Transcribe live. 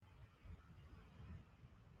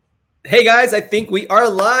Hey guys, I think we are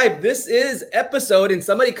live. This is episode, and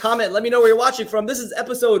somebody comment, let me know where you're watching from. This is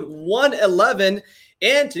episode 111,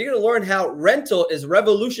 and today you're going to learn how rental is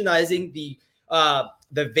revolutionizing the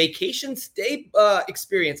vacation stay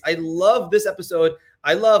experience. I love this episode.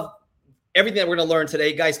 I love everything that we're going to learn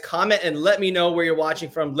today. Guys, comment and let me know where you're watching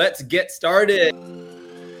from. Let's get started.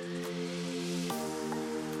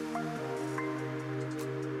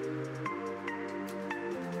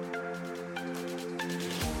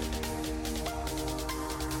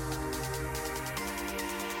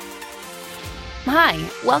 Hi,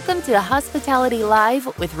 welcome to Hospitality Live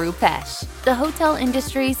with Rupesh, the hotel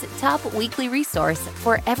industry's top weekly resource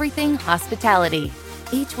for everything hospitality.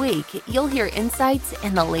 Each week, you'll hear insights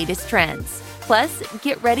and the latest trends. Plus,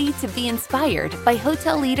 get ready to be inspired by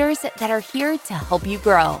hotel leaders that are here to help you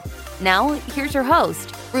grow. Now, here's your host,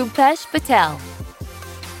 Rupesh Patel.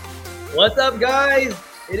 What's up, guys?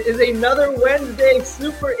 It is another Wednesday.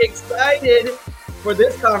 Super excited for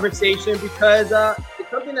this conversation because it's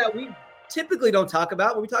something that we typically don't talk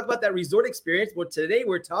about when we talk about that resort experience. But today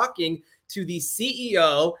we're talking to the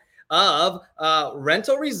CEO of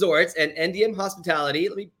Rental Resorts and NDM Hospitality.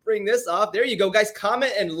 Let me bring this off. There you go, guys.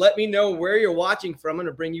 Comment and let me know where you're watching from. I'm going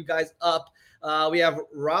to bring you guys up. We have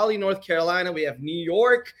Raleigh, North Carolina. We have New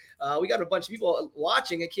York. We got a bunch of people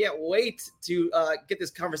watching. I can't wait to get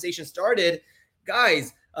this conversation started.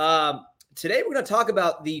 Guys, today we're going to talk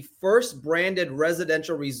about the first branded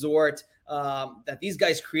residential resort that these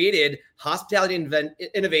guys created, hospitality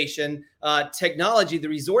innovation, technology, the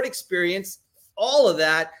resort experience, all of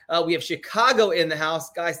that. We have Chicago in the house.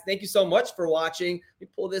 Guys, thank you so much for watching. Let me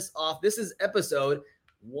pull this off. This is episode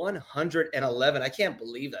 111. I can't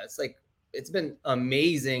believe that. It's been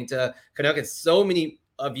amazing to connect with so many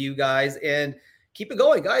of you guys and keep it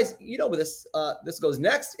going, guys. You know where this goes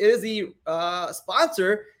next. It is the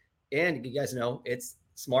sponsor, and you guys know it's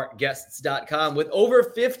smartguests.com with over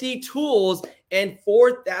 50 tools and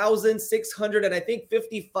 4,600 and I think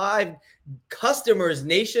 55 customers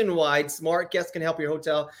nationwide. Smart Guests can help your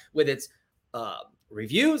hotel with its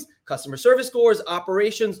reviews, customer service scores,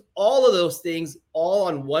 operations, all of those things, all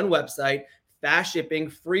on one website. Fast shipping,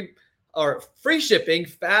 free shipping,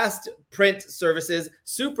 fast print services.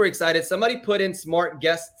 Super excited. Somebody put in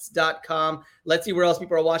smartguests.com. Let's see where else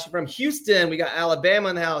people are watching from. Houston, we got Alabama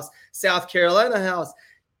in the house, South Carolina in the house,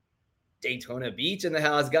 Daytona Beach in the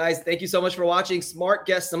house. Guys, thank you so much for watching. Smart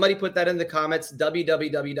Guests, somebody put that in the comments,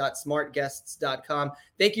 www.smartguests.com.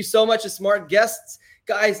 Thank you so much to Smart Guests.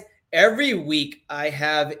 Guys, every week I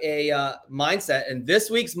have a mindset, and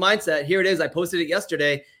this week's mindset, here it is, I posted it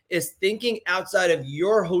yesterday, is thinking outside of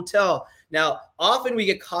your hotel. Now, often we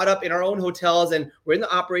get caught up in our own hotels and we're in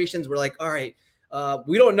the operations. We're like, all right,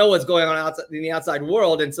 we don't know what's going on outside in the outside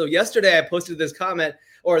world. And so yesterday I posted this comment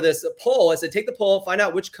or this poll. I said, take the poll, find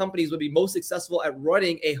out which companies would be most successful at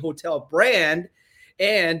running a hotel brand.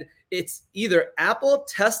 And it's either Apple,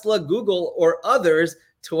 Tesla, Google, or others.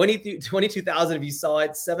 22,000 of you saw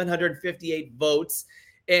it, 758 votes.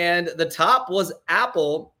 And the top was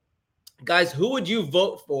Apple. Guys, who would you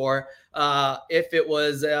vote for if it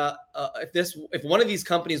was if one of these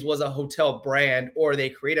companies was a hotel brand or they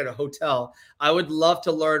created a hotel? I would love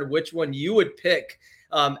to learn which one you would pick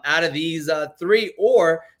out of these three.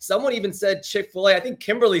 Or someone even said Chick-fil-A. I think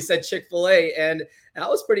Kimberly said Chick-fil-A, and that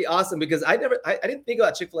was pretty awesome because I didn't think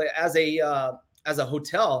about Chick-fil-A as a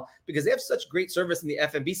hotel because they have such great service in the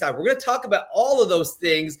F&B side. We're going to talk about all of those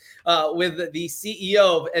things with the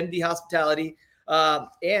CEO of ND Hospitality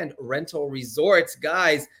and Rental Resorts.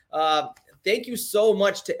 Guys, thank you so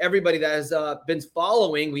much to everybody that has been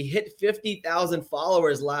following. We hit 50,000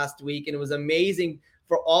 followers last week, and it was amazing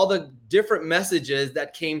for all the different messages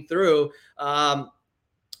that came through. Hang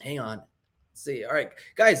on. Let's see. All right,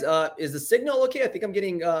 guys, is the signal okay? I think I'm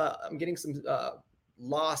getting some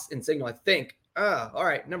loss in signal, I think. All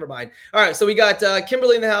right, never mind. All right, so we got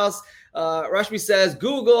Kimberly in the house. Rashmi says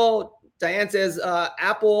Google. Diane says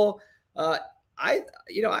Apple. I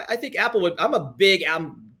think Apple would.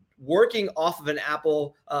 I'm working off of an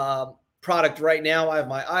Apple product right now. I have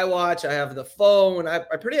my iWatch, I have the phone, I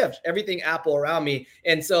pretty have everything Apple around me,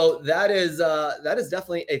 and so that is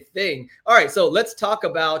definitely a thing. All right, so let's talk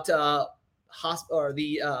about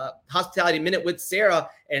Hospitality Minute with Sarah.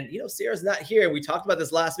 And Sarah's not here. We talked about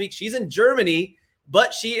this last week. She's in Germany,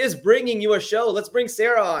 but she is bringing you a show. Let's bring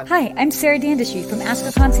Sarah on. Hi, I'm Sarah Dandashy from Ask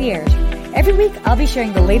a Concierge. Every week, I'll be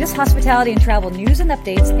sharing the latest hospitality and travel news and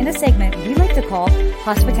updates in a segment we like to call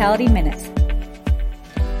Hospitality Minutes.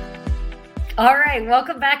 All right,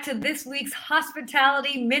 welcome back to this week's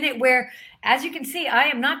Hospitality Minute, where, as you can see, I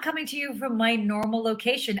am not coming to you from my normal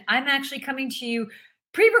location. I'm actually coming to you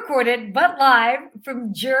pre-recorded but live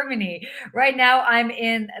from Germany. Right now, I'm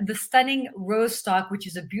in the stunning Rostock, which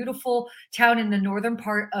is a beautiful town in the northern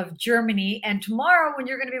part of Germany. And tomorrow, when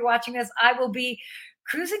you're going to be watching this, I will be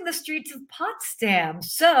cruising the streets of Potsdam.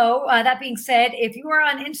 So that being said, if you are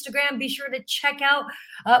on Instagram, be sure to check out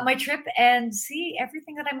my trip and see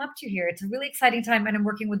everything that I'm up to here. It's a really exciting time, and I'm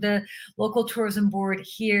working with the local tourism board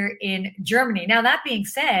here in Germany. Now, that being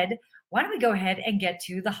said, why don't we go ahead and get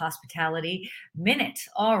to the Hospitality Minute?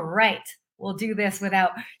 All right. We'll do this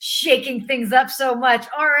without shaking things up so much.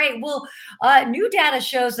 All right. Well, new data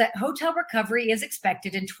shows that hotel recovery is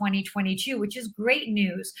expected in 2022, which is great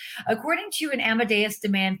news. According to an Amadeus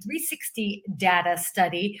Demand 360 data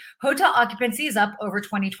study, hotel occupancy is up over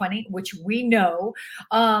 2020, which we know.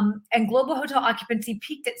 And global hotel occupancy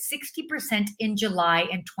peaked at 60% in July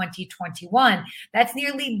in 2021. That's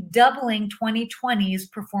nearly doubling 2020's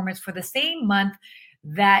performance for the same month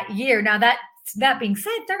that year. Now, that being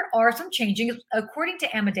said, there are some changes. According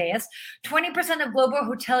to Amadeus, 20% of global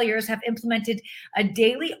hoteliers have implemented a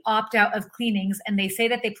daily opt-out of cleanings, and they say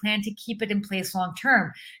that they plan to keep it in place long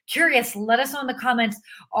term. Curious, let us know in the comments,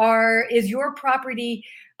 is your property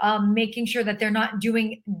making sure that they're not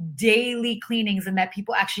doing daily cleanings and that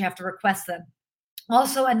people actually have to request them?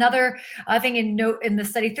 Also, another thing in note in the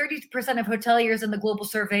study, 30% of hoteliers in the global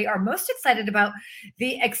survey are most excited about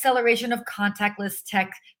the acceleration of contactless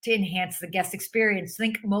tech to enhance the guest experience.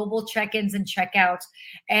 Think mobile check-ins and check-outs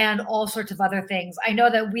and all sorts of other things. I know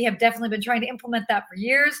that we have definitely been trying to implement that for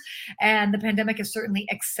years, and the pandemic has certainly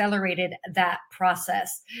accelerated that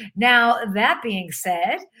process. Now, that being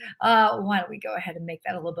said, why don't we go ahead and make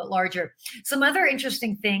that a little bit larger? Some other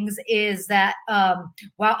interesting things is that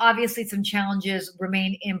while obviously some challenges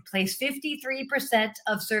remain in place, 53%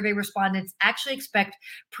 of survey respondents actually expect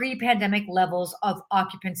pre-pandemic levels of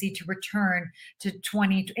occupancy to return to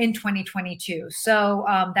 2022. So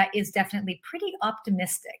that is definitely pretty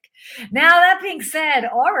optimistic. Now, that being said,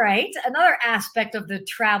 all right, another aspect of the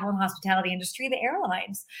travel and hospitality industry, the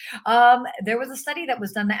airlines. There was a study that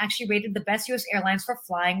was done that actually rated the best U.S. airlines for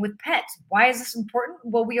flying with pets. Why is this important?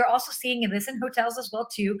 Well, we are also seeing this in hotels as well,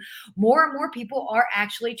 too. More and more people are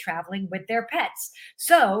actually traveling with their pets.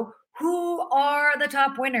 So who are the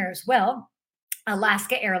top winners? Well,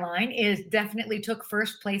 Alaska Airline definitely took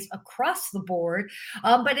first place across the board.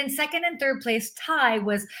 But in second and third place tie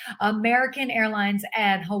was American Airlines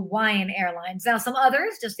and Hawaiian Airlines. Now, some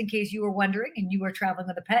others, just in case you were wondering and you were traveling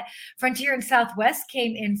with a pet, Frontier and Southwest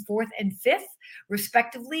came in fourth and fifth,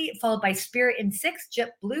 respectively, followed by Spirit in sixth,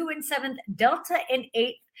 JetBlue in seventh, Delta in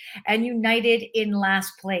eighth, and United in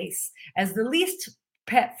last place as the least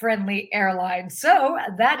pet-friendly airline. So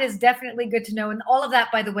that is definitely good to know. And all of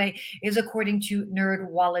that, by the way, is according to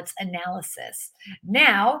NerdWallet's analysis.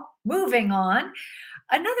 Now, moving on.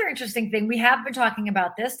 Another interesting thing, we have been talking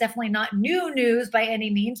about this, definitely not new news by any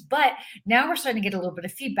means, but now we're starting to get a little bit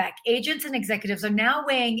of feedback. Agents and executives are now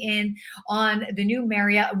weighing in on the new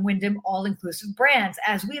Marriott and Wyndham all-inclusive brands.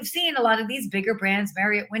 As we have seen, a lot of these bigger brands,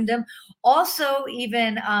 Marriott, Wyndham, also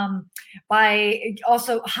even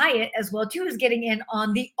also Hyatt as well too, is getting in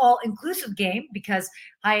on the all-inclusive game because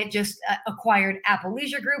Hyatt just acquired Apple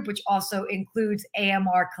Leisure Group, which also includes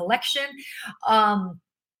AMR Collection.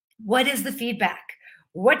 What is the feedback?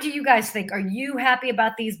 What do you guys think? Are you happy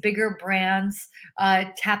about these bigger brands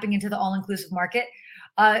tapping into the all-inclusive market?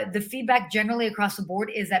 The feedback generally across the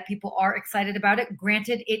board is that people are excited about it.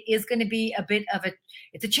 Granted, it is going to be a bit of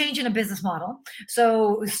it's a change in a business model.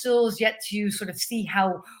 So still is yet to sort of see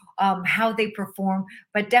how they perform,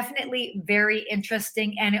 but definitely very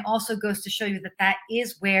interesting. And it also goes to show you that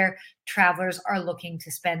is where travelers are looking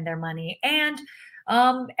to spend their money and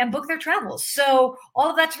book their travels. So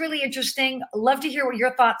all of that's really interesting. Love to hear what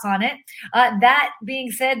your thoughts on it. That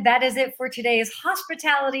being said, that is it for today's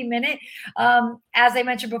Hospitality Minute. As I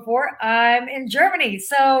mentioned before, I'm in Germany.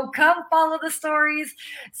 So come follow the stories,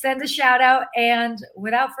 send a shout out. And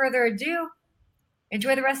without further ado,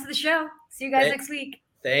 enjoy the rest of the show. See you guys next week.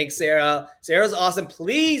 Thanks, Sarah. Sarah's awesome.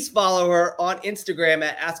 Please follow her on Instagram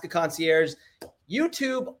at Ask a Concierge.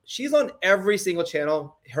 YouTube, she's on every single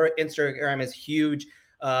channel. Her Instagram is huge.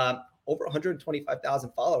 Over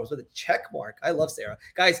 125,000 followers with a check mark. I love Sarah.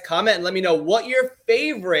 Guys, comment and let me know what your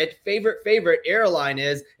favorite airline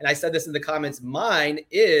is. And I said this in the comments. Mine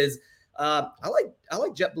is I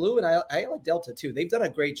like JetBlue and I like Delta too. They've done a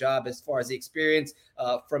great job as far as the experience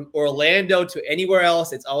from Orlando to anywhere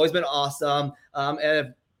else. It's always been awesome.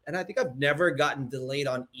 And And I think I've never gotten delayed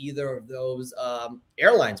on either of those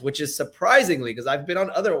airlines, which is surprisingly, because I've been on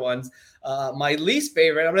other ones. My least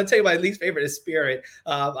favorite, I'm going to tell you my least favorite is Spirit.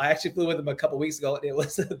 I actually flew with them a couple weeks ago, and it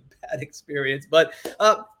was a bad experience. But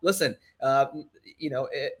listen, to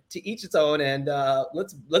each its own, and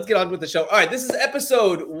let's get on with the show. All right, this is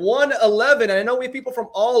episode 111, and I know we have people from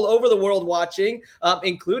all over the world watching,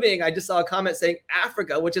 including, I just saw a comment saying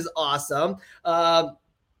Africa, which is awesome.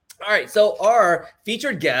 All right, so our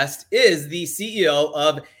featured guest is the CEO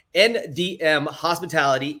of NDM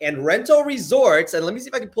Hospitality and Rental Resorts. And let me see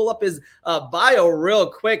if I can pull up his bio real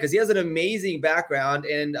quick, because he has an amazing background,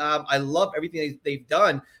 and I love everything they've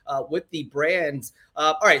done with the brands.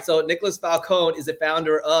 All right, so Nicholas Falcone is the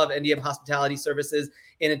founder of NDM Hospitality Services.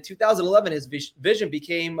 And in 2011, his vision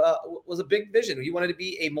was a big vision. He wanted to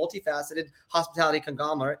be a multifaceted hospitality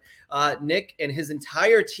conglomerate. Nick and his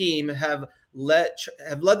entire team have led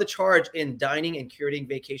the charge in dining and curating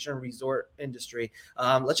vacation and resort industry.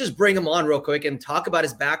 Let's just bring him on real quick and talk about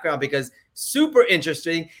his background, because super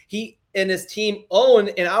interesting. He and his team own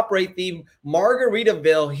and operate the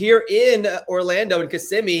Margaritaville here in Orlando and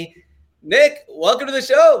Kissimmee. Nick, welcome to the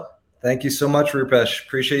show. Thank you so much, Rupesh.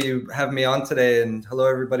 Appreciate you having me on today, and hello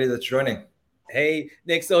everybody that's joining. Hey,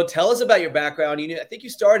 Nick, so tell us about your background. I think you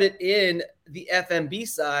started in the F&B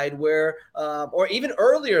side, where, or even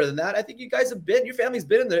earlier than that. I think you guys your family's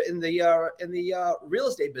been in the real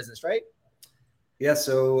estate business, right? Yeah,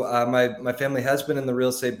 so my family has been in the real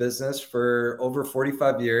estate business for over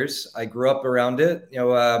 45 years. I grew up around it.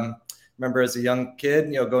 Remember as a young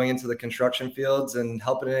kid, going into the construction fields and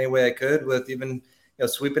helping in any way I could with even,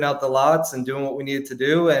 sweeping out the lots and doing what we needed to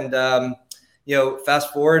do. And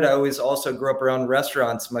fast forward, I always also grew up around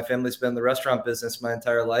restaurants. My family's been in the restaurant business my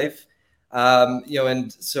entire life.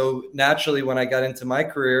 And so naturally when I got into my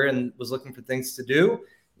career and was looking for things to do,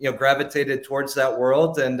 gravitated towards that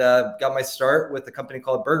world, and got my start with a company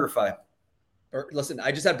called BurgerFi. Listen,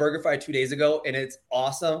 I just had BurgerFi 2 days ago, and it's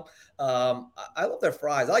awesome. I love their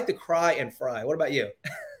fries. I like to cry and fry. What about you?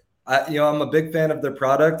 I'm a big fan of their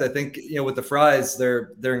product. I think, with the fries,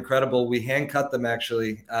 they're incredible. We hand cut them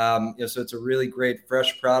actually. So it's a really great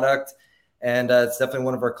fresh product, and it's definitely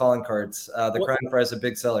one of our calling cards. The crying fry is a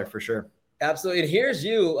big seller for sure. Absolutely. And here's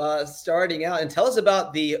you starting out, and tell us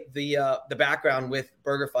about the background with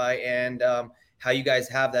BurgerFi and how you guys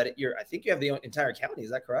have that. I think you have the entire county.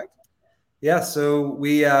 Is that correct? Yeah. So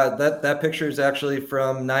we that picture is actually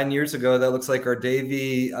from 9 years ago. That looks like our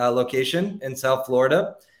Davie location in South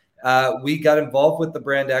Florida. We got involved with the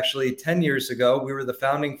brand actually 10 years ago. We were the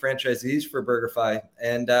founding franchisees for BurgerFi.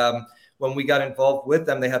 And when we got involved with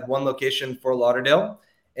them, they had one location in Fort Lauderdale.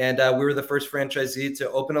 And we were the first franchisee to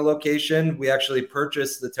open a location. We actually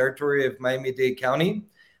purchased the territory of Miami-Dade County.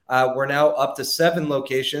 We're now up to 7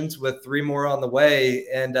 locations with 3 more on the way.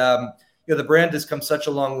 And, the brand has come such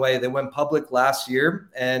a long way. They went public last year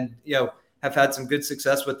and, have had some good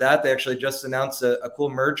success with that. They actually just announced a cool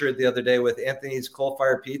merger the other day with Anthony's Coal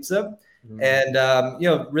Fire Pizza. Mm-hmm.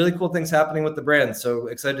 And, really cool things happening with the brand. So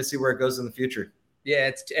excited to see where it goes in the future.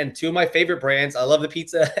 Yeah, and 2 of my favorite brands. I love the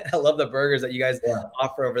pizza. I love the burgers that you guys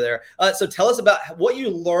offer over there. So tell us about what you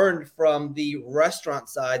learned from the restaurant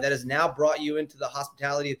side that has now brought you into the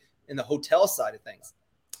hospitality and the hotel side of things.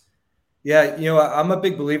 Yeah, I'm a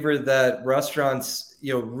big believer that restaurants,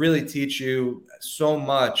 really teach you so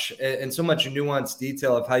much and so much nuanced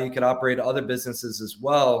detail of how you can operate other businesses as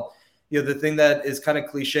well. The thing that is kind of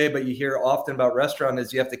cliche, but you hear often about restaurant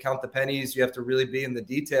is you have to count the pennies. You have to really be in the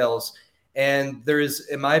details. And there is,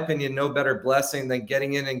 in my opinion, no better blessing than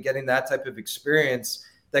getting in and getting that type of experience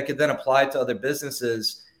that could then apply to other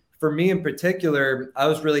businesses. For me in particular, I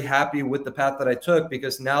was really happy with the path that I took,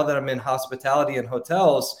 because now that I'm in hospitality and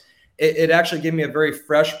hotels, it actually gave me a very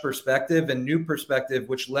fresh perspective and new perspective,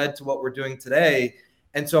 which led to what we're doing today.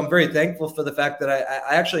 And so I'm very thankful for the fact that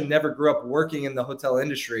I actually never grew up working in the hotel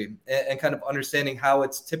industry and kind of understanding how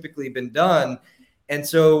it's typically been done. And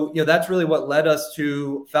so, that's really what led us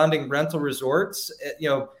to founding Rental Resorts.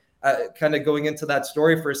 Kind of going into that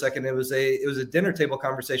story for a second, it was a dinner table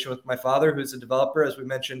conversation with my father, who's a developer, as we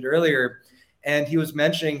mentioned earlier. And he was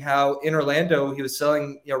mentioning how in Orlando, he was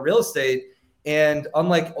selling, real estate. And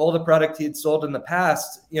unlike all the product he had sold in the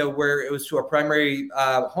past, where it was to a primary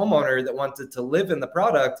homeowner that wanted to live in the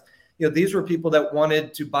product, these were people that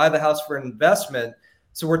wanted to buy the house for an investment.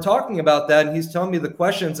 So we're talking about that, and he's telling me the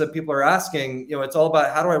questions that people are asking. It's all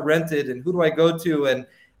about how do I rent it and who do I go to? And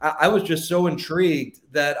I was just so intrigued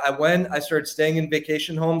that I started staying in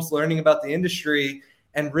vacation homes, learning about the industry,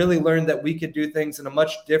 and really learned that we could do things in a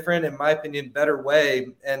much different, in my opinion, better way.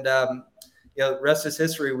 And rest is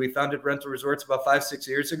history. We founded Rental Resorts about 5-6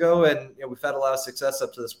 years ago, and we've had a lot of success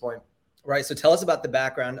up to this point. Right. So tell us about the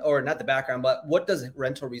background, or not the background, but what does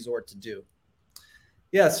Rental Resorts do?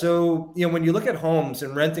 Yeah. So, when you look at homes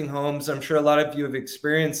and renting homes, I'm sure a lot of you have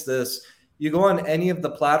experienced this. You go on any of the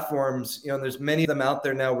platforms, and there's many of them out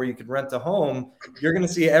there now where you can rent a home. You're going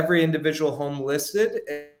to see every individual home listed.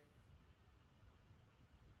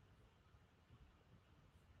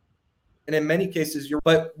 And in many cases,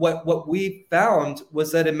 but what we found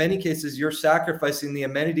was that in many cases, you're sacrificing the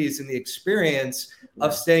amenities and the experience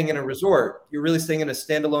of staying in a resort. You're really staying in a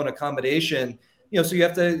standalone accommodation, so you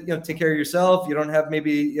have to, take care of yourself. You don't have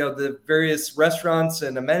maybe, the various restaurants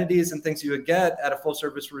and amenities and things you would get at a full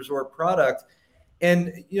service resort product.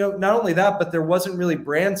 And, not only that, but there wasn't really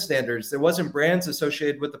brand standards. There wasn't brands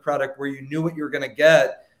associated with the product where you knew what you were going to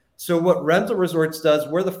get. So what Rental Resorts does,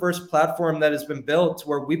 we're the first platform that has been built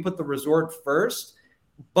where we put the resort first,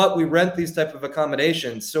 but we rent these type of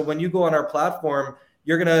accommodations. So when you go on our platform,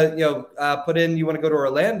 you're going to, put in, you want to go to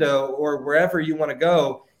Orlando or wherever you want to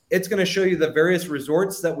go. It's going to show you the various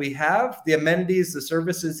resorts that we have, the amenities, the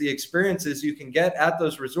services, the experiences you can get at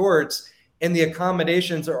those resorts, and the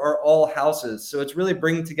accommodations are all houses. So it's really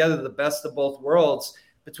bringing together the best of both worlds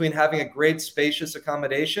between having a great spacious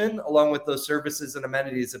accommodation along with those services and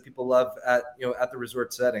amenities that people love at the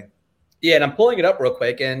resort setting. Yeah, and I'm pulling it up real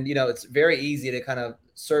quick, and it's very easy to kind of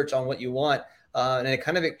search on what you want, and it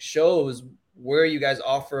kind of shows where you guys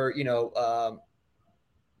offer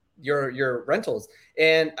your rentals,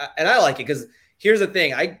 and I like it because here's the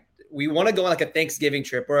thing: we want to go on like a Thanksgiving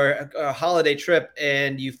trip or a holiday trip,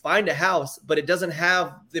 and you find a house, but it doesn't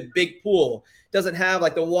have the big pool. Doesn't have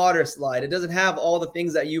like the water slide. It doesn't have all the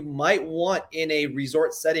things that you might want in a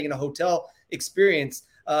resort setting, in a hotel experience,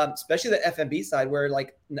 especially the F&B side where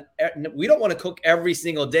like we don't want to cook every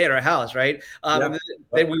single day at our house, right?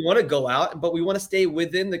 Then we want to go out, but we want to stay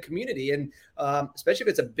within the community. And especially if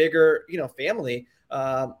it's a bigger, family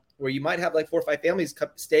where you might have like 4 or 5 families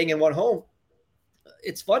staying in one home.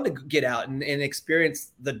 It's fun to get out and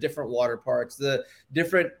experience the different water parks, the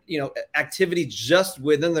different, activities just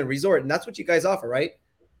within the resort. And that's what you guys offer, right?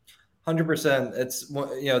 100%. It's,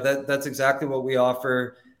 that's exactly what we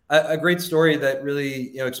offer. A great story that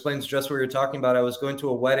really, explains just what you're talking about. I was going to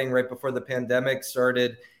a wedding right before the pandemic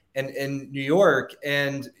started in New York.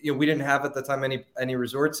 And, we didn't have at the time any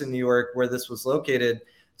resorts in New York where this was located.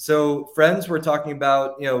 So friends were talking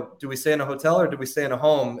about, do we stay in a hotel or do we stay in a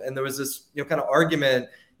home? And there was this, kind of argument.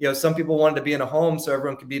 Some people wanted to be in a home so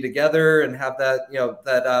everyone could be together and have that,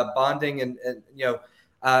 that bonding and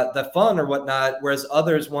the fun or whatnot. Whereas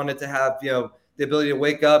others wanted to have, the ability to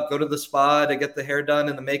wake up, go to the spa to get the hair done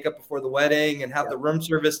and the makeup before the wedding and have the room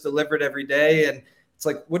service delivered every day. And it's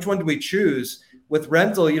like, which one do we choose? With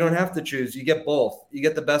rental, you don't have to choose. You get both. You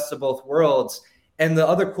get the best of both worlds. And the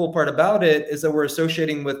other cool part about it is that we're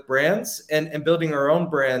associating with brands and building our own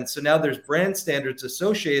brand. So now there's brand standards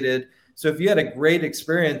associated. So if you had a great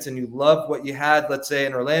experience and you loved what you had, let's say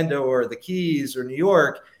in Orlando or the Keys or New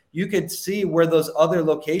York, you could see where those other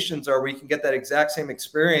locations are where you can get that exact same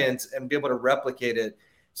experience and be able to replicate it.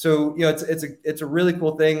 So, it's a really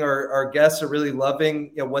cool thing. Our guests are really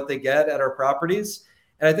loving, what they get at our properties.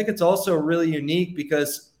 And I think it's also really unique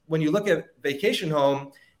because when you look at vacation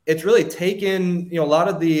home, it's really taken, a lot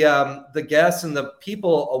of the guests and the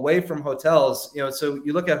people away from hotels. So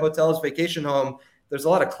you look at hotels, vacation home, there's a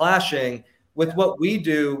lot of clashing. With what we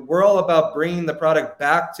do, we're all about bringing the product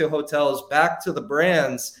back to hotels, back to the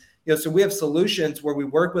brands. So we have solutions where we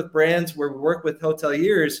work with brands, where we work with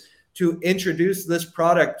hoteliers to introduce this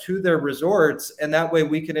product to their resorts, and that way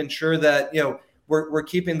we can ensure that we're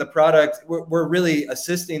keeping the product. We're really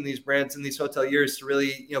assisting these brands and these hoteliers to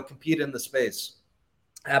really compete in the space.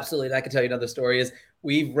 Absolutely. And I can tell you another story is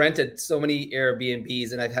we've rented so many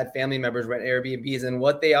Airbnbs, and I've had family members rent Airbnbs. And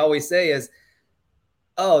what they always say is,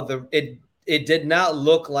 it did not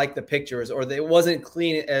look like the pictures, or it wasn't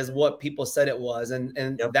clean as what people said it was.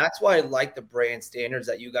 And that's why I like the brand standards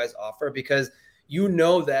that you guys offer, because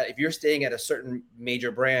that if you're staying at a certain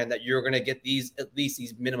major brand, that you're going to get at least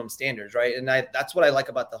these minimum standards, right? And that's what I like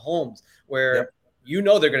about the homes, where they're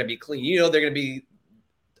going to be clean, they're going to be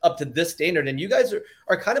up to this standard, and you guys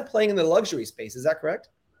are kind of playing in the luxury space. Is that correct?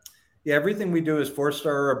 Yeah, everything we do is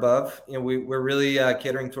 4-star or above. We're really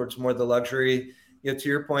catering towards more of the luxury. To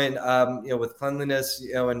your point, with cleanliness,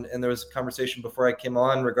 and there was a conversation before I came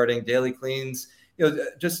on regarding daily cleans.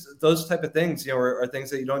 Just those type of things, are things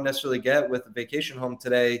that you don't necessarily get with a vacation home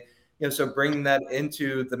today. So bringing that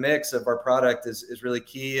into the mix of our product is really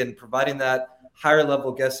key, and providing that higher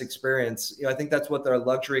level guest experience. I think that's what our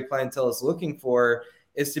luxury clientele is looking for.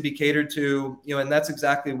 is to be catered to, and that's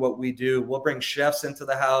exactly what we do. We'll bring chefs into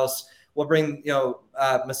the house. We'll bring,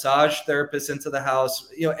 massage therapists into the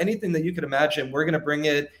house, anything that you could imagine, we're going to bring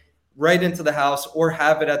it right into the house or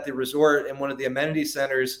have it at the resort in one of the amenity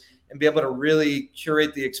centers and be able to really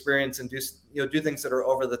curate the experience and do things that are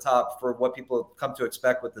over the top for what people come to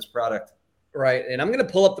expect with this product. Right. And I'm going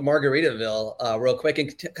to pull up the Margaritaville real quick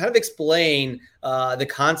and kind of explain the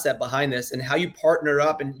concept behind this and how you partner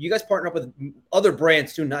up. And you guys partner up with other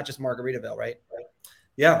brands too, not just Margaritaville, right?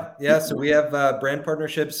 Yeah. So we have brand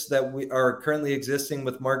partnerships that we are currently existing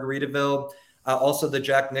with Margaritaville. Also the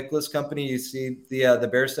Jack Nicklaus Company, you see the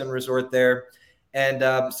Bearsden Resort there. And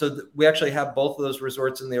we actually have both of those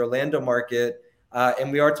resorts in the Orlando market.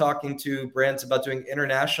 And we are talking to brands about doing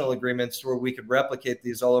international agreements where we could replicate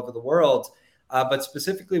these all over the world. But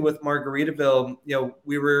specifically with Margaritaville,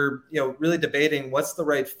 we were, really debating what's the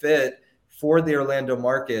right fit for the Orlando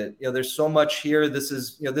market. There's so much here. This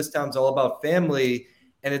is, this town's all about family,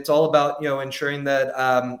 and it's all about, ensuring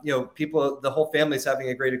that, people, the whole family's having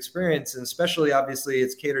a great experience. And especially, obviously,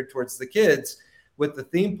 it's catered towards the kids with the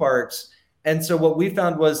theme parks. And so what we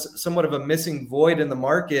found was somewhat of a missing void in the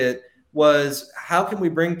market was how can we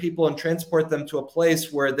bring people and transport them to a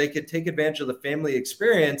place where they could take advantage of the family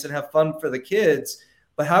experience and have fun for the kids,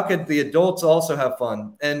 but how could the adults also have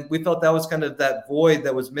fun? And we felt that was kind of that void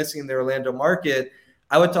that was missing in the Orlando market.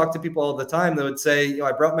 I would talk to people all the time that would say,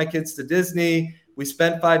 I brought my kids to Disney. We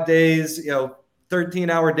spent 5 days,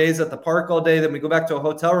 13-hour days at the park all day. Then we go back to a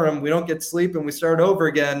hotel room. We don't get sleep and we start over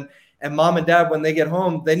again. And mom and dad, when they get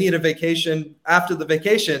home, they need a vacation after the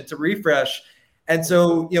vacation to refresh. And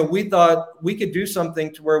so, we thought we could do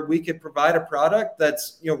something to where we could provide a product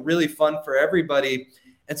that's, really fun for everybody.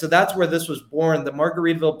 And so that's where this was born. The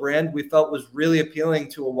Margaritaville brand we felt was really appealing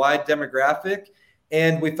to a wide demographic.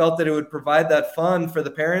 And we felt that it would provide that fun for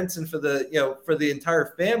the parents and for the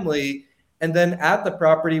entire family. And then at the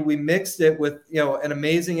property, we mixed it with, an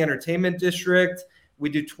amazing entertainment district. We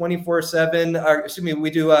do 24/7, we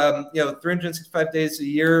do, 365 days a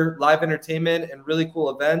year, live entertainment and really cool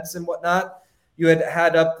events and whatnot. You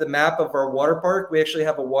had up the map of our water park. We actually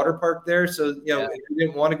have a water park there. So, if you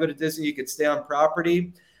didn't want to go to Disney, you could stay on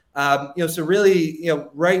property. So really,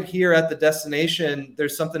 right here at the destination,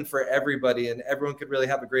 there's something for everybody and everyone could really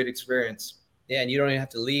have a great experience. Yeah, and you don't even have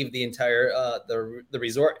to leave the entire the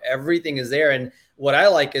resort. Everything is there. And what I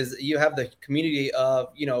like is you have the community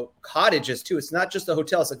of, cottages too. It's not just the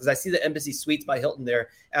hotels, because I see the Embassy Suites by Hilton there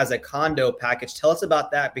as a condo package. Tell us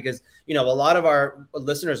about that, because, a lot of our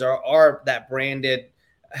listeners are that branded,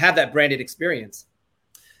 have that branded experience.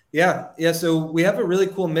 Yeah. So we have a really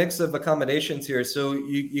cool mix of accommodations here. So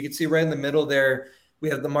you can see right in the middle there, we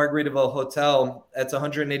have the Margaritaville Hotel. That's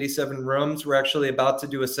 187 rooms. We're actually about to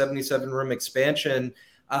do a 77-room expansion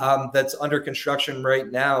that's under construction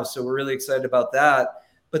right now. So we're really excited about that.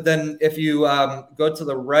 But then if you go to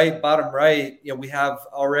the bottom right, we have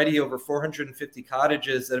already over 450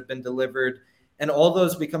 cottages that have been delivered. And all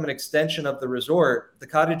those become an extension of the resort. The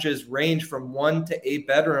cottages range from 1 to 8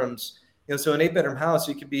 bedrooms. So an 8-bedroom house,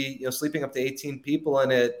 you could be sleeping up to 18 people in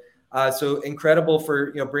it. So incredible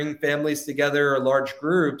for, bringing families together or large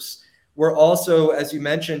groups. We're also, as you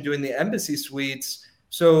mentioned, doing the Embassy Suites.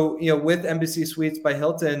 So, with Embassy Suites by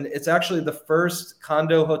Hilton, it's actually the first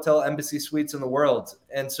condo hotel Embassy Suites in the world.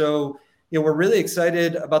 And so, we're really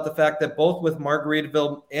excited about the fact that both with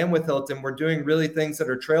Margaritaville and with Hilton, we're doing really things that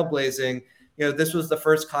are trailblazing. This was the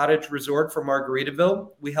first cottage resort for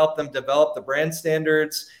Margaritaville. We helped them develop the brand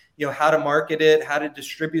standards, how to market it, how to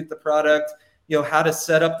distribute the product, how to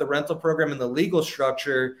set up the rental program and the legal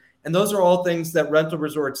structure. And those are all things that Rental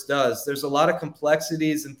Resorts does. There's a lot of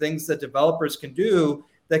complexities and things that developers can do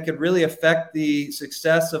that could really affect the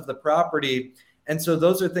success of the property. And so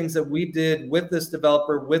those are things that we did with this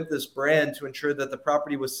developer, with this brand, to ensure that the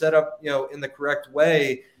property was set up, in the correct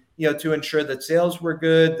way, to ensure that sales were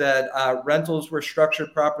good, that rentals were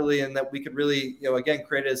structured properly, and that we could really, again,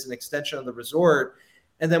 create it as an extension of the resort.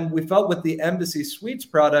 And then we felt with the Embassy Suites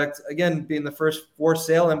product, again, being the first for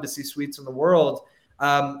sale Embassy Suites in the world,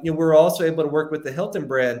 we're also able to work with the Hilton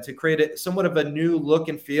brand to create somewhat of a new look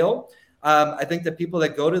and feel. I think that people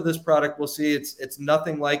that go to this product will see it's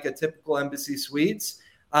nothing like a typical Embassy Suites,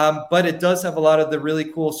 but it does have a lot of the really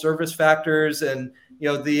cool service factors and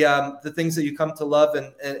the things that you come to love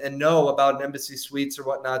and know about an Embassy Suites or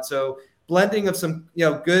whatnot. So blending of some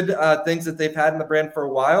good things that they've had in the brand for a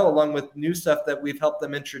while, along with new stuff that we've helped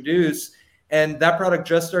them introduce. And that product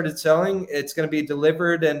just started selling. It's going to be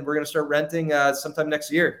delivered, and we're going to start renting sometime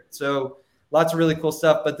next year. So lots of really cool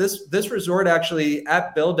stuff. But this resort actually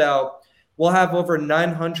at build out, we'll have over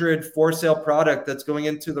 900 for sale product that's going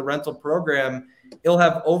into the rental program. It'll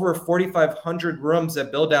have over 4,500 rooms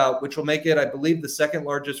at build out, which will make it, I believe, the second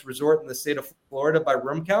largest resort in the state of Florida by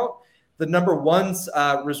room count. The number one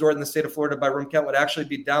resort in the state of Florida by room count would actually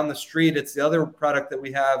be down the street. It's the other product that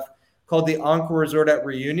we have called the Encore Resort at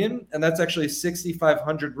Reunion. And that's actually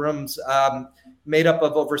 6,500 rooms made up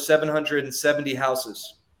of over 770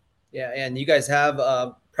 houses. Yeah, and you guys have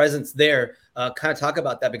a presence there. Kind of talk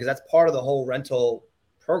about that because that's part of the whole rental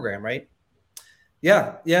program, right?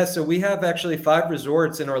 Yeah. So we have actually 5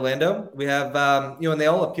 resorts in Orlando. We have, and they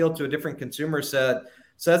all appeal to a different consumer set.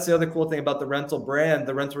 So that's the other cool thing about the rental brand,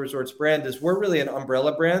 the Rental Resorts brand, is we're really an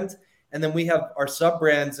umbrella brand. And then we have our sub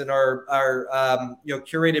brands and our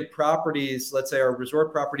curated properties, let's say our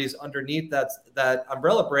resort properties underneath that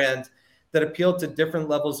umbrella brand that appeal to different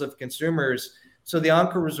levels of consumers. So the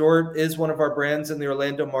Encore Resort is one of our brands in the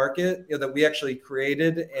Orlando market that we actually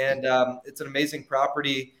created. And it's an amazing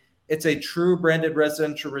property. It's a true branded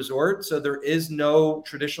residential resort. So there is no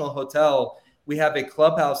traditional hotel. We have a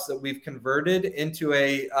clubhouse that we've converted into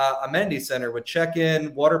a amenity center with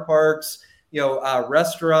check-in, water parks,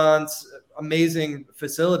 restaurants, amazing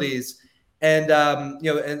facilities. And,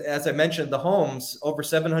 and as I mentioned, the homes, over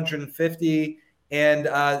 750, and,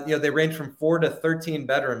 they range from 4 to 13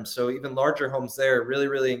 bedrooms. So even larger homes there, really,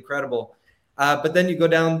 really incredible. But then you go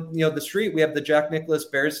down, the street, we have the Jack Nicklaus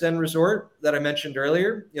Bears Den Resort that I mentioned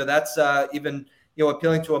earlier. That's even,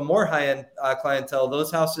 appealing to a more high-end clientele.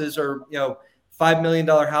 Those houses are, $5 million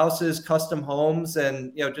houses, custom homes,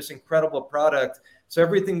 and, just incredible product. So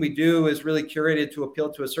everything we do is really curated to appeal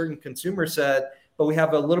to a certain consumer set, but we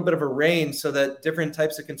have a little bit of a range so that different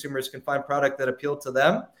types of consumers can find product that appeal to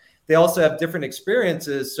them. They also have different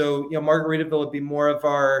experiences. So, Margaritaville would be more of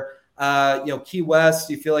our, Key West.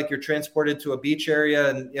 You feel like you're transported to a beach area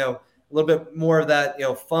and, a little bit more of that,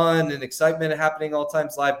 fun and excitement happening all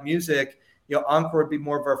times, live music. Encore would be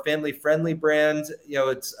more of our family-friendly brand.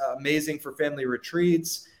 It's amazing for family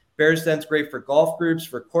retreats. Bears Den's great for golf groups,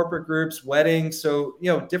 for corporate groups, weddings. So,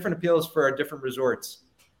 different appeals for our different resorts.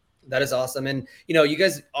 That is awesome. And, you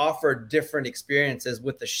guys offer different experiences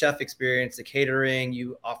with the chef experience, the catering.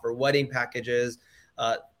 You offer wedding packages.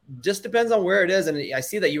 Just depends on where it is. And I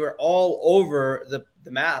see that you are all over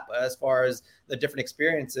the map as far as the different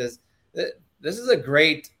experiences. This is a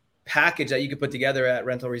great package that you could put together at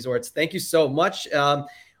Rental Resorts. Thank you so much.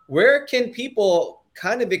 Where can people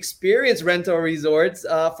kind of experience Rental Resorts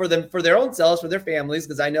for their own selves, for their families?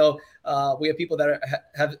 Because I know we have people that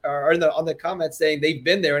are on the comments saying they've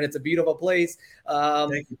been there and it's a beautiful place.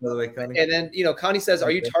 Thank you, by the way, Connie. And then, Connie says,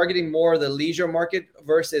 are you targeting more the leisure market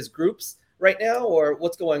versus groups right now, or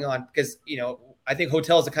what's going on? Because, I think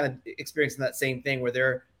hotels are kind of experiencing that same thing where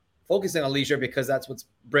they're focusing on leisure because that's what's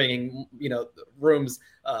bringing, rooms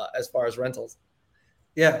as far as rentals.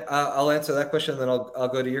 Yeah, I'll answer that question, then I'll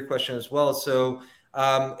go to your question as well. So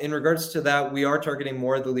in regards to that, we are targeting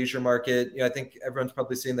more of the leisure market. I think everyone's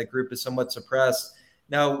probably seeing that group is somewhat suppressed.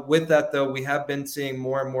 Now, with that, though, we have been seeing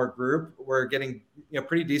more and more group. We're getting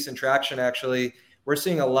pretty decent traction, actually. We're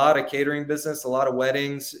seeing a lot of catering business, a lot of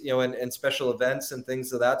weddings, and special events and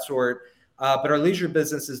things of that sort. But our leisure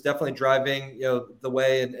business is definitely driving, the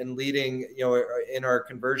way and leading, in our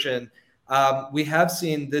conversion. We have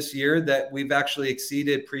seen this year that we've actually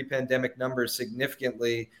exceeded pre-pandemic numbers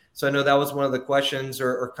significantly. So I know that was one of the questions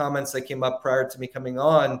or comments that came up prior to me coming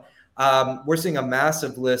on. We're seeing a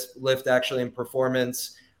massive lift actually in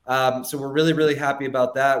performance. So we're really, really happy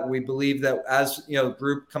about that. We believe that as,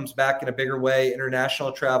 group comes back in a bigger way,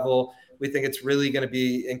 international travel, we think it's really going to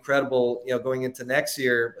be incredible, going into next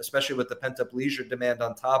year, especially with the pent-up leisure demand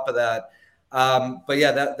on top of that. But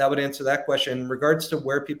yeah, that would answer that question. In regards to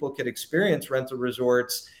where people could experience Rental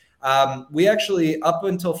Resorts, we actually, up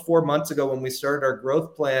until 4 months ago when we started our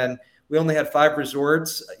growth plan, we only had 5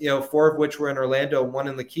 resorts, 4 of which were in Orlando, 1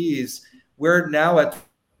 in the Keys. We're now at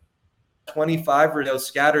 25 or so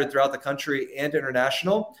scattered throughout the country and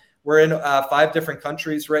international. We're in 5 different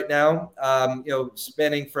countries right now,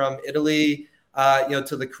 spanning from Italy,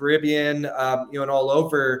 to the Caribbean, and all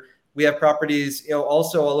over. We have properties,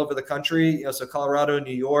 also all over the country. So Colorado,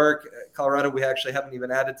 New York, Colorado, we actually haven't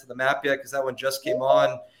even added to the map yet because that one just came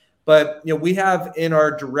on. But, we have in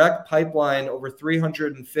our direct pipeline over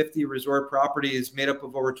 350 resort properties made up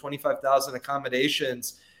of over 25,000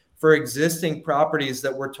 accommodations for existing properties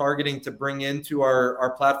that we're targeting to bring into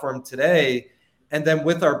our platform today. And then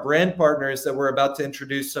with our brand partners that we're about to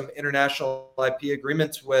introduce some international IP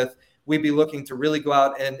agreements with, we'd be looking to really go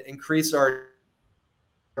out and increase our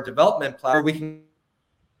development platform. We can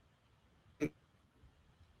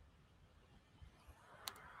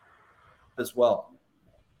as well.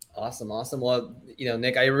 Awesome. Awesome. Well,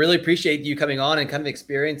 Nick, I really appreciate you coming on and kind of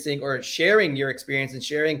experiencing or sharing your experience and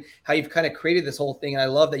sharing how you've kind of created this whole thing. And I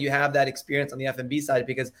love that you have that experience on the F&B side,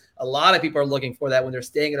 because a lot of people are looking for that when they're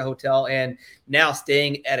staying at a hotel and now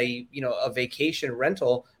staying at a vacation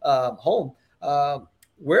rental home.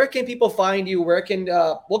 Where can people find you? What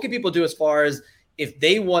can people do as far as if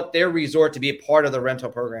they want their resort to be a part of the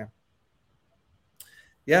rental program?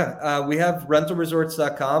 Yeah, we have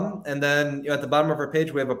rentalresorts.com. And then at the bottom of our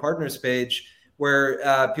page, we have a partners page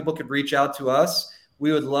where people could reach out to us.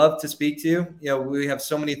 We would love to speak to you. We have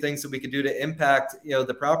so many things that we could do to impact,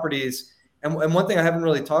 the properties. And one thing I haven't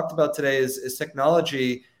really talked about today is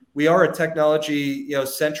technology. We are a technology,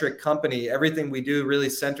 centric company. Everything we do really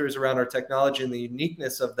centers around our technology and the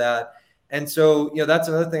uniqueness of that. And so, that's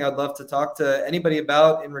another thing I'd love to talk to anybody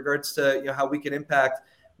about in regards to, how we can impact.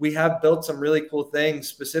 We have built some really cool things,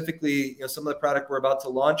 specifically, some of the product we're about to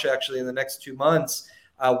launch actually in the next 2 months.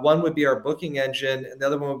 One would be our booking engine, and the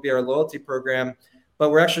other one would be our loyalty program. But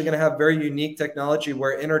we're actually going to have very unique technology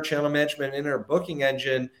where in our channel management, in our booking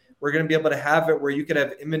engine, we're going to be able to have it where you could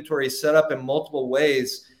have inventory set up in multiple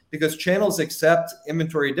ways, because channels accept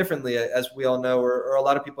inventory differently, as we all know, or a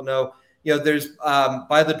lot of people know. There's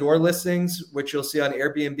by the door listings, which you'll see on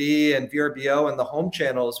Airbnb and VRBO and the home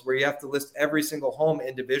channels, where you have to list every single home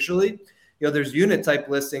individually. There's unit type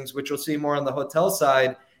listings, which you'll see more on the hotel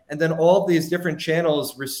side. And then all these different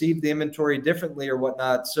channels receive the inventory differently or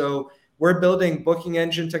whatnot. So we're building booking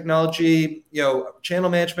engine technology, channel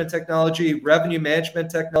management technology, revenue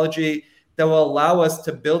management technology that will allow us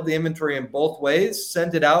to build the inventory in both ways,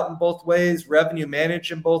 send it out in both ways, revenue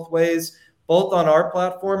manage in both ways, both on our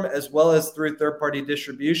platform as well as through third-party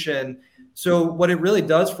distribution. So what it really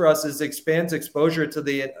does for us is expands exposure to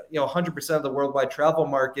the 100% of the worldwide travel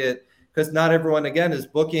market, because not everyone, again, is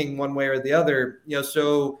booking one way or the other.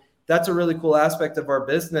 So that's a really cool aspect of our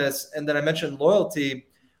business. And then I mentioned loyalty.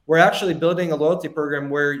 We're actually building a loyalty program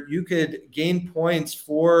where you could gain points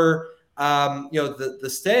for the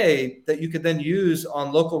stay that you could then use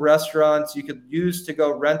on local restaurants. You could use to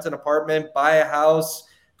go rent an apartment, buy a house,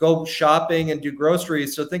 go shopping and do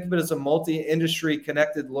groceries. So think of it as a multi-industry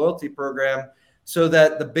connected loyalty program, so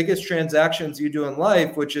that the biggest transactions you do in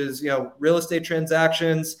life, which is, real estate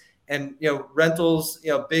transactions and, rentals,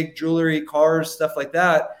 big jewelry, cars, stuff like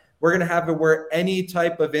that, we're going to have it where any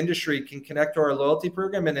type of industry can connect to our loyalty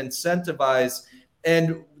program and incentivize.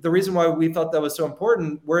 And the reason why we felt that was so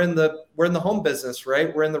important, we're in the home business,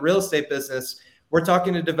 right? We're in the real estate business. We're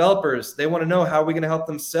talking to developers. They want to know how are we going to help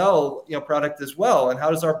them sell, product as well, and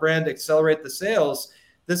how does our brand accelerate the sales?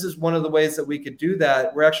 This is one of the ways that we could do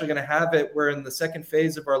that. We're actually going to have it where in the second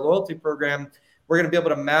phase of our loyalty program, we're going to be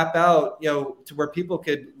able to map out, to where people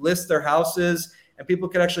could list their houses and people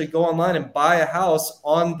could actually go online and buy a house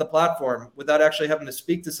on the platform without actually having to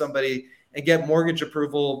speak to somebody and get mortgage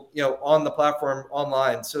approval, on the platform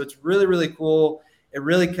online. So it's really, really cool. It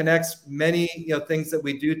really connects many, things that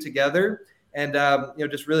we do together. And,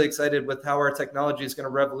 just really excited with how our technology is going to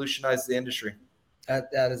revolutionize the industry.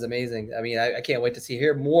 That is amazing. I mean, I can't wait to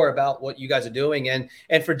hear more about what you guys are doing. And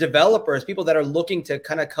for developers, people that are looking to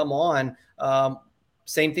kind of come on,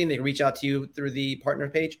 same thing, they can reach out to you through the partner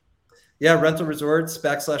page. Yeah, Rental Resorts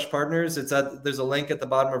 /partners. There's a link at the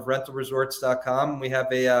bottom of rentalresorts.com. We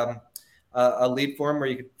have a lead form where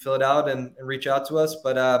you can fill it out and reach out to us.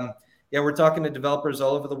 But we're talking to developers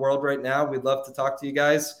all over the world right now. We'd love to talk to you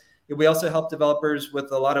guys. We also help developers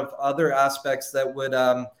with a lot of other aspects that would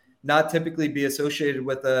not typically be associated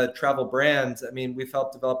with a travel brand. I mean, we've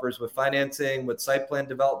helped developers with financing, with site plan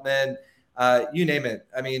development, you name it.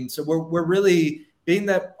 I mean, so we're really, being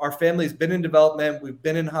that our family's been in development, we've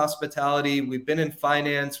been in hospitality, we've been in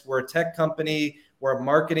finance, we're a tech company, we're a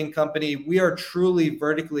marketing company. We are truly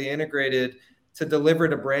vertically integrated to deliver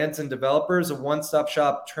to brands and developers a one-stop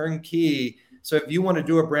shop turnkey. So if you want to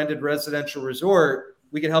do a branded residential resort,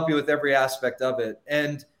 we can help you with every aspect of it.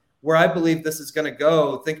 And where I believe this is going to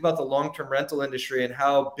go, think about the long-term rental industry and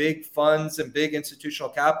how big funds and big institutional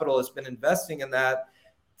capital has been investing in that.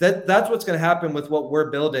 That's what's going to happen with what we're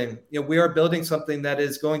building. We are building something that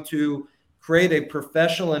is going to create a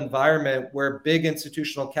professional environment where big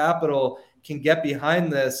institutional capital can get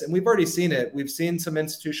behind this. And we've already seen it. We've seen some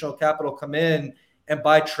institutional capital come in and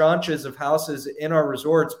buy tranches of houses in our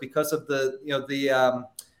resorts because of the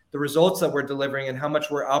results that we're delivering and how much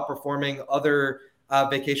we're outperforming other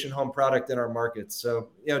vacation home product in our markets. So,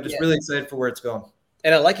 really excited for where it's going.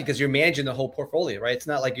 And I like it because you're managing the whole portfolio, right? It's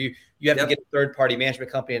not like you have to get a third-party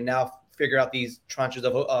management company and now figure out these tranches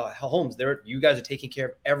of homes. You guys are taking care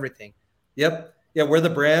of everything. Yep. Yeah, we're the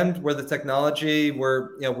brand, we're the technology,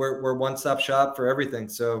 we're one-stop shop for everything.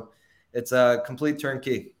 So it's a complete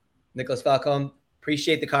turnkey. Nicholas Falcone.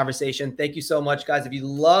 Appreciate the conversation. Thank you so much, guys. If you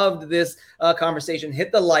loved this conversation,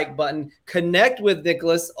 hit the like button. Connect with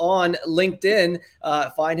Nicholas on LinkedIn.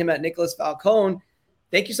 Find him at Nicholas Falcone.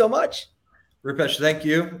 Thank you so much. Rupesh, thank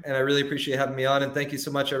you. And I really appreciate having me on. And thank you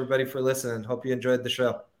so much, everybody, for listening. Hope you enjoyed the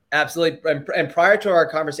show. Absolutely. And prior to our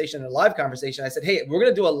conversation, a live conversation, I said, hey, we're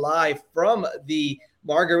going to do a live from the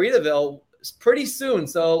Margaritaville pretty soon.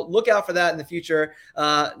 So look out for that in the future.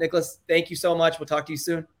 Nicholas, thank you so much. We'll talk to you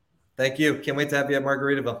soon. Thank you. Can't wait to have you at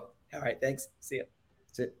Margaritaville. All right. Thanks. See you.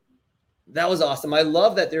 See you. That was awesome. I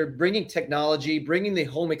love that they're bringing technology, bringing the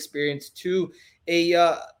home experience to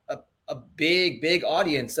a big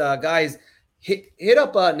audience. Guys, hit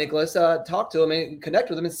up Nicholas, talk to him and connect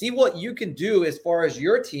with him and see what you can do as far as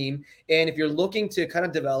your team. And if you're looking to kind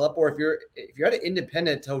of develop, or if you're at an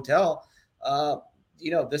independent hotel,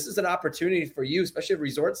 this is an opportunity for you, especially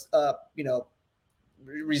resorts,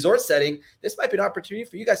 resort setting. This might be an opportunity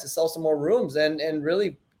for you guys to sell some more rooms and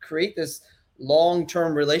really create this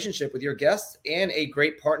long-term relationship with your guests and a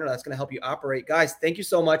great partner that's going to help you operate. Guys, thank you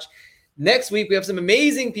so much. Next week, we have some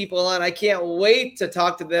amazing people on. I can't wait to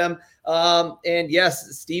talk to them. And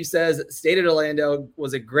yes, Steve says State of Orlando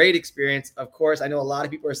was a great experience. Of course, I know a lot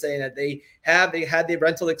of people are saying that they had the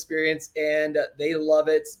rental experience and they love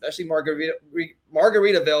it, especially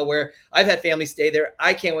Margaritaville, where I've had family stay there.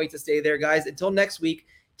 I can't wait to stay there, guys. Until next week,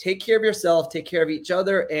 take care of yourself, take care of each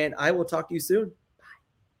other, and I will talk to you soon.